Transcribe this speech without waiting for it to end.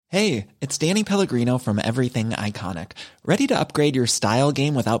Hey, it's Danny Pellegrino from Everything Iconic. Ready to upgrade your style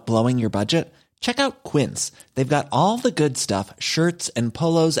game without blowing your budget? Check out Quince. They've got all the good stuff, shirts and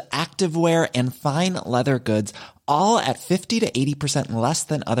polos, activewear, and fine leather goods, all at 50 to 80% less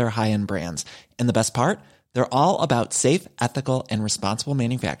than other high-end brands. And the best part? They're all about safe, ethical, and responsible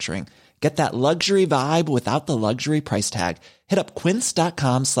manufacturing. Get that luxury vibe without the luxury price tag. Hit up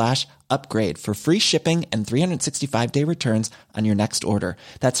quince.com/upgrade for free shipping and 365-day returns on your next order.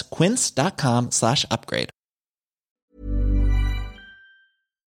 That's quince.com/upgrade.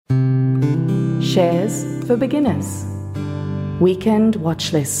 Shares for Beginners. Weekend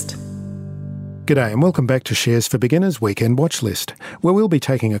Watch List. G'day and welcome back to Shares for Beginners Weekend Watch List, where we'll be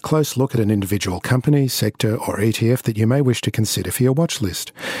taking a close look at an individual company, sector or ETF that you may wish to consider for your watch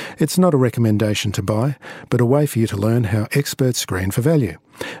list. It's not a recommendation to buy, but a way for you to learn how experts screen for value.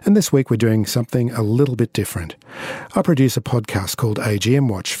 And this week we're doing something a little bit different. I produce a podcast called AGM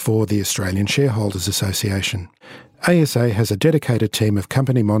Watch for the Australian Shareholders Association. ASA has a dedicated team of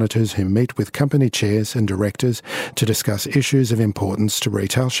company monitors who meet with company chairs and directors to discuss issues of importance to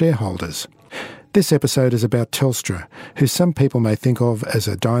retail shareholders. This episode is about Telstra, who some people may think of as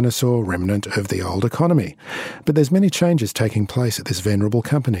a dinosaur remnant of the old economy. But there's many changes taking place at this venerable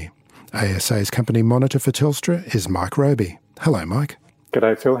company. ASA's company monitor for Telstra is Mike Robey. Hello, Mike.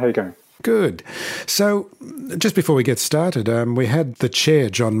 G'day, Phil. How you going? Good. So, just before we get started, we had the chair,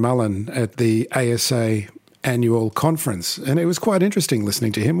 John Mullen, at the ASA annual conference, and it was quite interesting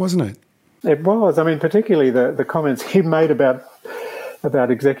listening to him, wasn't it? It was. I mean, particularly the comments he made about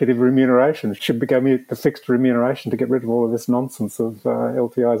executive remuneration. Should be going to fixed remuneration to get rid of all of this nonsense of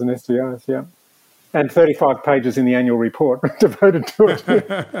LTIs and STIs, yeah. And 35 pages in the annual report devoted to it.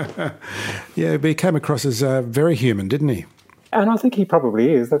 Yeah, but he came across as very human, didn't he? And I think he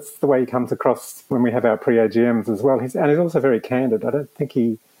probably is. That's the way he comes across when we have our pre-AGMs as well. And he's also very candid. I don't think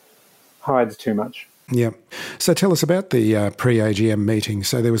he hides too much. Yeah. So tell us about the pre-AGM meeting.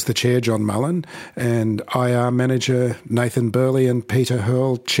 So there was the chair, John Mullen, and IR manager Nathan Burley and Peter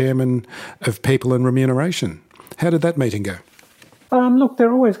Hurl, chairman of People and Remuneration. How did that meeting go? Look,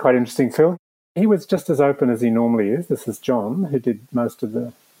 they're always quite interesting, Phil. He was just as open as he normally is. This is John, who did most of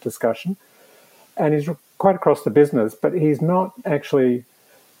the discussion. And he's quite across the business, but he's not actually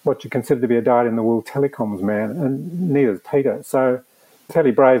what you consider to be a dyed-in-the-wool telecoms man, and neither is Peter. So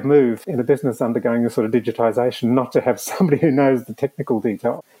fairly brave move in a business undergoing this sort of digitisation not to have somebody who knows the technical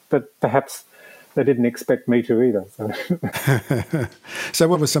detail. But perhaps they didn't expect me to either. So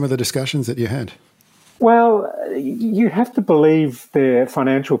what were some of the discussions that you had? Well, you have to believe their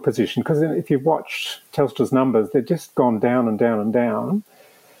financial position, because if you watch Telstra's numbers, they've just gone down and down and down,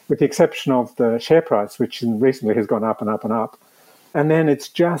 with the exception of the share price, which recently has gone up and up and up. And then it's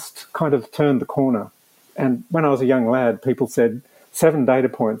just kind of turned the corner. And when I was a young lad, people said 7 data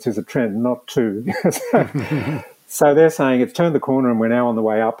points is a trend, not 2. So they're saying it's turned the corner and we're now on the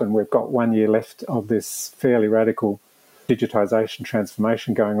way up, and we've got 1 year left of this fairly radical digitisation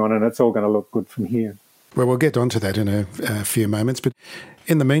transformation going on, and it's all going to look good from here. Well, we'll get onto that in a few moments, but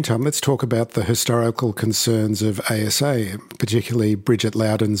in the meantime, let's talk about the historical concerns of ASA, particularly Bridget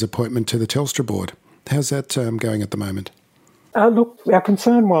Loudon's appointment to the Telstra board. How's that going at the moment? Look, our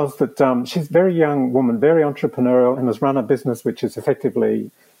concern was that she's a very young woman, very entrepreneurial, and has run a business which is effectively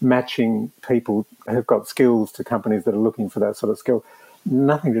matching people who've got skills to companies that are looking for that sort of skill.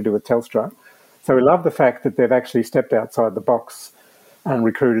 Nothing to do with Telstra. So we love the fact that they've actually stepped outside the box and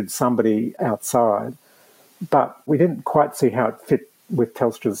recruited somebody outside. But we didn't quite see how it fit with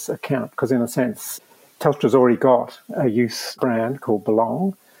Telstra's account, because in a sense, Telstra's already got a youth brand called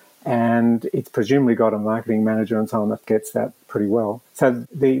Belong, and it's presumably got a marketing manager and so on that gets that pretty well. So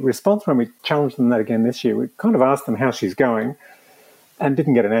the response when we challenged them that again this year, we kind of asked them how she's going and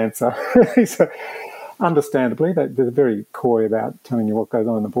didn't get an answer. So understandably, they're very coy about telling you what goes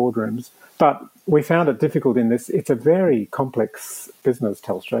on in the boardrooms. But we found it difficult in this. It's a very complex business,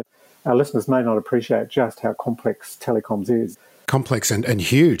 Telstra. Our listeners may not appreciate just how complex telecoms is. Complex and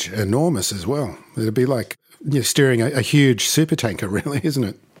huge, enormous as well. It'd be like you're steering a huge supertanker, really, isn't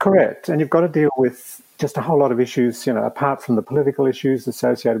it? Correct. And you've got to deal with just a whole lot of issues, apart from the political issues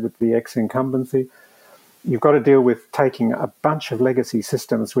associated with the ex-incumbency. You've got to deal with taking a bunch of legacy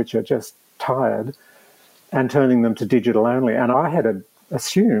systems which are just tired and turning them to digital only. And I had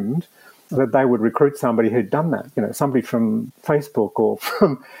assumed that they would recruit somebody who'd done that, somebody from Facebook or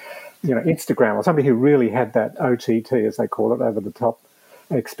from Instagram, or somebody who really had that OTT, as they call it, over the top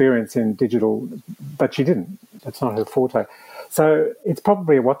experience in digital, but she didn't. That's not her forte. So it's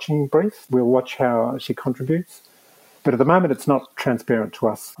probably a watching brief. We'll watch how she contributes. But at the moment, it's not transparent to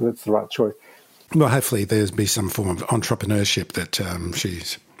us that it's the right choice. Well, hopefully there'll be some form of entrepreneurship that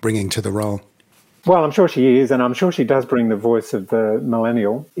she's bringing to the role? Well, I'm sure she is, and I'm sure she does bring the voice of the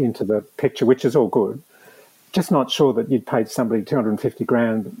millennial into the picture, which is all good. Just not sure that you'd pay somebody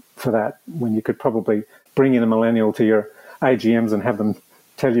 $250,000 for that when you could probably bring in a millennial to your AGMs and have them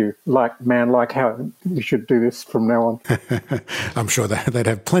tell you, like how you should do this from now on. I'm sure they'd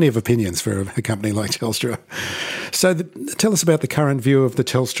have plenty of opinions for a company like Telstra. So tell us about the current view of the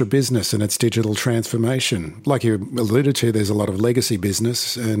Telstra business and its digital transformation. Like you alluded to, there's a lot of legacy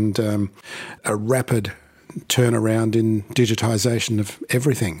business and a rapid turnaround in digitisation of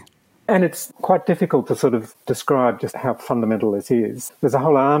everything. And it's quite difficult to sort of describe just how fundamental this is. There's a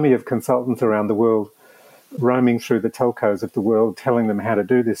whole army of consultants around the world roaming through the telcos of the world telling them how to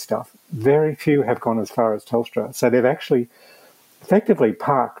do this stuff. Very few have gone as far as Telstra. So they've actually effectively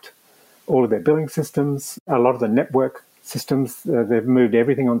parked all of their billing systems, a lot of the network systems. They've moved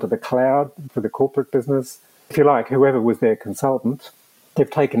everything onto the cloud for the corporate business. If you like, whoever was their consultant,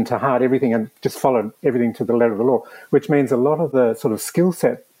 they've taken to heart everything and just followed everything to the letter of the law, which means a lot of the sort of skill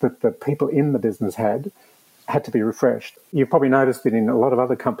set that the people in the business had to be refreshed. You've probably noticed that in a lot of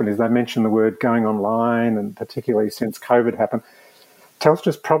other companies, they mention the word going online, and particularly since COVID happened,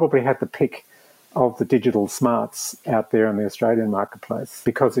 Telstra's probably had the pick of the digital smarts out there in the Australian marketplace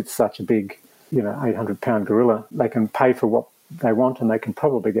because it's such a big, 800-pound gorilla. They can pay for what they want and they can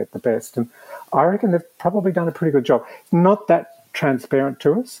probably get the best. And I reckon they've probably done a pretty good job. It's not that transparent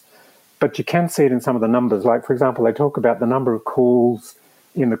to us, but you can see it in some of the numbers. Like, for example, they talk about the number of calls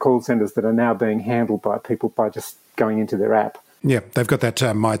in the call centres that are now being handled by people by just going into their app. Yeah, they've got that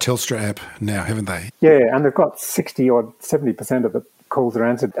My Telstra app now, haven't they? Yeah, and they've got 60 or 70% of the calls are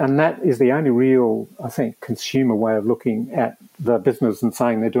answered. And that is the only real, I think, consumer way of looking at the business and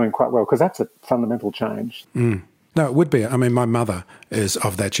saying they're doing quite well, because that's a fundamental change. No, it would be. I mean, my mother is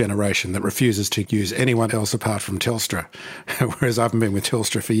of that generation that refuses to use anyone else apart from Telstra, whereas I've been with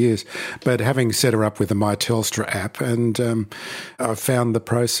Telstra for years. But having set her up with the My Telstra app, and I've found the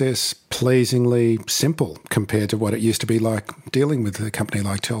process pleasingly simple compared to what it used to be like dealing with a company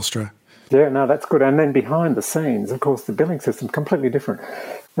like Telstra. Yeah, no, that's good. And then behind the scenes, of course, the billing system's completely different.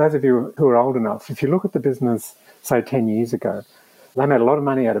 Those of you who are old enough, if you look at the business, say, 10 years ago, they made a lot of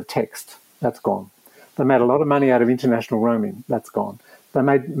money out of text. That's gone. They made a lot of money out of international roaming. That's gone. They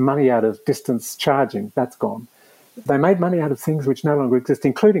made money out of distance charging. That's gone. They made money out of things which no longer exist,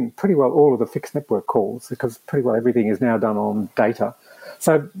 including pretty well all of the fixed network calls, because pretty well everything is now done on data.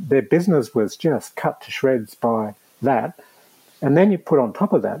 So their business was just cut to shreds by that. And then you put on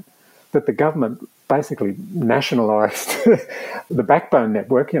top of that the government basically nationalised the backbone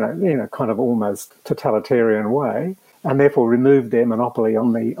network, in a kind of almost totalitarian way, and therefore removed their monopoly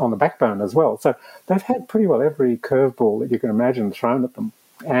on the backbone as well. So they've had pretty well every curveball that you can imagine thrown at them.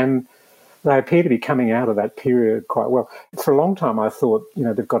 And they appear to be coming out of that period quite well. For a long time, I thought,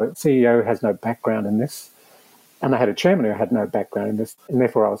 they've got a CEO who has no background in this, and they had a chairman who had no background in this, and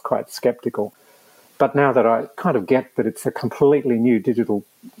therefore I was quite sceptical. But now that I kind of get that it's a completely new digital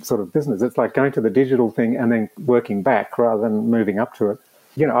sort of business, it's like going to the digital thing and then working back rather than moving up to it.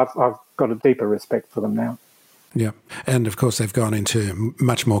 I've got a deeper respect for them now. Yeah. And of course, they've gone into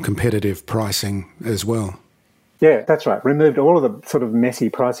much more competitive pricing as well. Yeah, that's right. Removed all of the sort of messy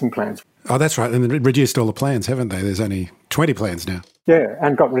pricing plans. Oh, that's right. And they reduced all the plans, haven't they? There's only 20 plans now. Yeah,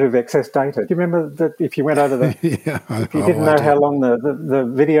 and got rid of excess data. Do you remember that if you went over the... if you didn't know how long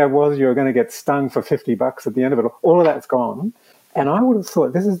the video was, you were going to get stung for $50 at the end of it. All of that's gone. And I would have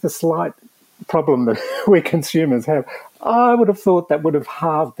thought, this is the slight problem that we consumers have, I would have thought that would have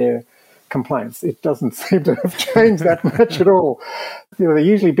halved their complaints. It doesn't seem to have changed that much at all. They're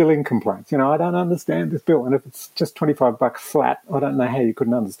usually billing complaints. I don't understand this bill. And if it's just $25 flat, I don't know how you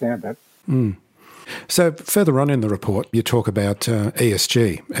couldn't understand that. Mm. So further on in the report, you talk about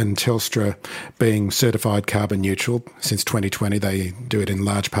ESG and Telstra being certified carbon neutral. Since 2020, they do it in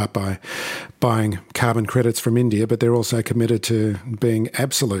large part by buying carbon credits from India, but they're also committed to being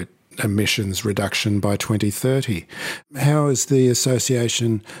absolute emissions reduction by 2030. How is the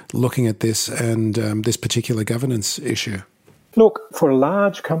association looking at this and this particular governance issue? Look, for a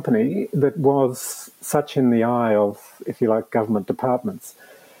large company that was such in the eye of, if you like, government departments,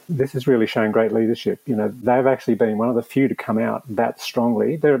 this is really showing great leadership. They've actually been one of the few to come out that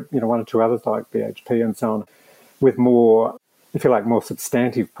strongly. There are, one or two others like BHP and so on, with more, if you like, more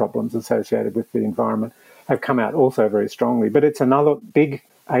substantive problems associated with the environment, have come out also very strongly. But it's another big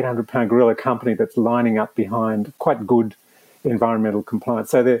 800-pound gorilla company that's lining up behind quite good environmental compliance.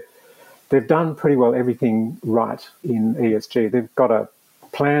 So they've done pretty well everything right in ESG. They've got a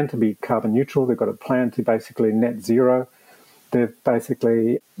plan to be carbon neutral. They've got a plan to basically net zero. They're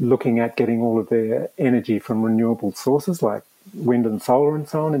basically looking at getting all of their energy from renewable sources like wind and solar and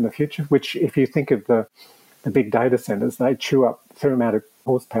so on in the future, which if you think of the big data centres, they chew up a fair amount of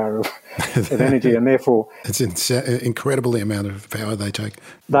horsepower of energy, and therefore... It's incredible the amount of power they take.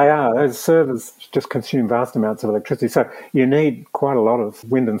 They are. Those servers just consume vast amounts of electricity. So you need quite a lot of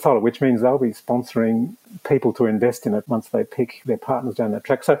wind and solar, which means they'll be sponsoring people to invest in it once they pick their partners down that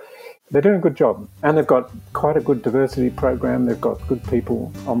track. So they're doing a good job. And they've got quite a good diversity program. They've got good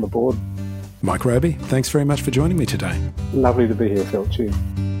people on the board. Mike Robey, thanks very much for joining me today. Lovely to be here, Phil. Cheers.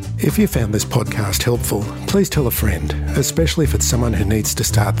 If you found this podcast helpful, please tell a friend, especially if it's someone who needs to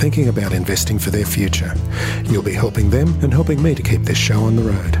start thinking about investing for their future. You'll be helping them and helping me to keep this show on the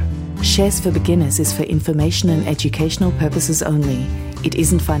road. Shares for Beginners is for information and educational purposes only. It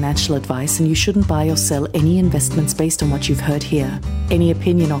isn't financial advice, and you shouldn't buy or sell any investments based on what you've heard here. Any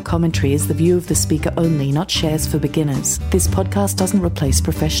opinion or commentary is the view of the speaker only, not Shares for Beginners. This podcast doesn't replace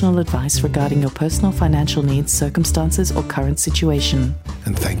professional advice regarding your personal financial needs, circumstances, or current situation.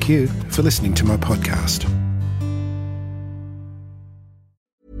 And thank you for listening to my podcast.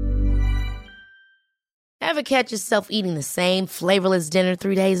 Ever catch yourself eating the same flavorless dinner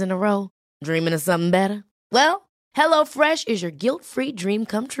 3 days in a row? Dreaming of something better? Well, HelloFresh is your guilt-free dream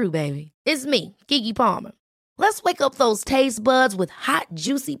come true, baby. It's me, Keke Palmer. Let's wake up those taste buds with hot,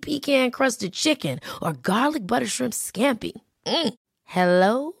 juicy pecan-crusted chicken or garlic butter shrimp scampi.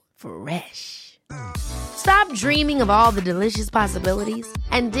 HelloFresh. Stop dreaming of all the delicious possibilities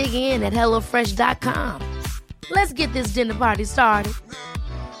and dig in at HelloFresh.com. Let's get this dinner party started.